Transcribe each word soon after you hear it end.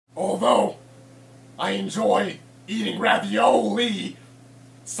Although I enjoy eating ravioli,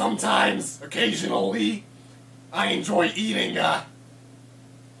 sometimes, occasionally, I enjoy eating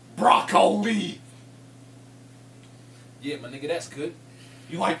broccoli. Yeah, my nigga, that's good.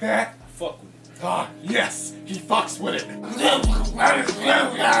 You like that? I fuck with it. Yes, he fucks with it.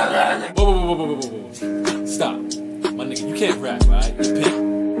 Whoa. Stop. My nigga, you can't rap, right? You pimp.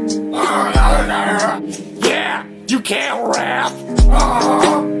 Yeah, you can't rap.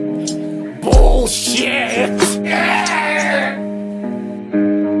 Bullshit.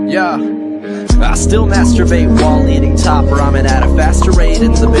 Yeah, I still masturbate while eating top ramen at a faster rate.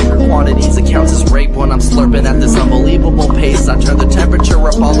 In the bigger quantities, it counts as rape when I'm slurping at this unbelievable pace. I turn the temperature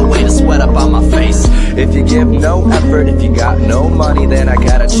up all the way to sweat up on my face. If you give no effort, if you got no money, then I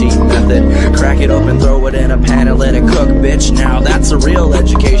got a cheap method. Crack it open, throw it in a pan and let it cook, bitch. Now that's a real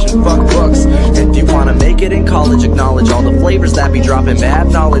education, fuck books. If you wanna make it in college, acknowledge all the flavors that be dropping bad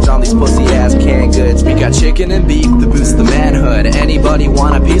knowledge on these pussy ass canned goods. We got chicken and beef to boost the manhood. Anybody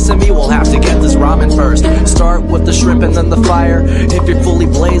want a piece of me, we'll have to get this ramen first. Start with the shrimp and then the fire. If you're fully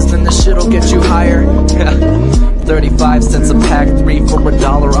blazed, then the shit'll get you higher. 35 cents a pack, 3 for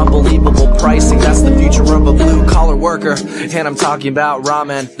 $1. Unbelievable pricing, that's the future of a blue-collar worker. And I'm talking about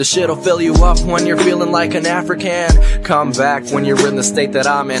ramen. The shit'll fill you up when you're feeling like an African. Come back when you're in the state that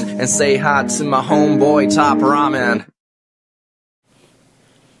I'm in and say hi to my homeboy Top Ramen.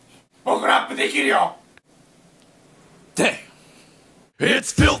 Damn.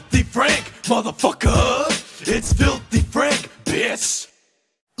 It's Filthy Frank, motherfucker. It's Filthy Frank, bitch.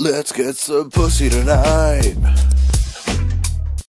 Let's get some pussy tonight.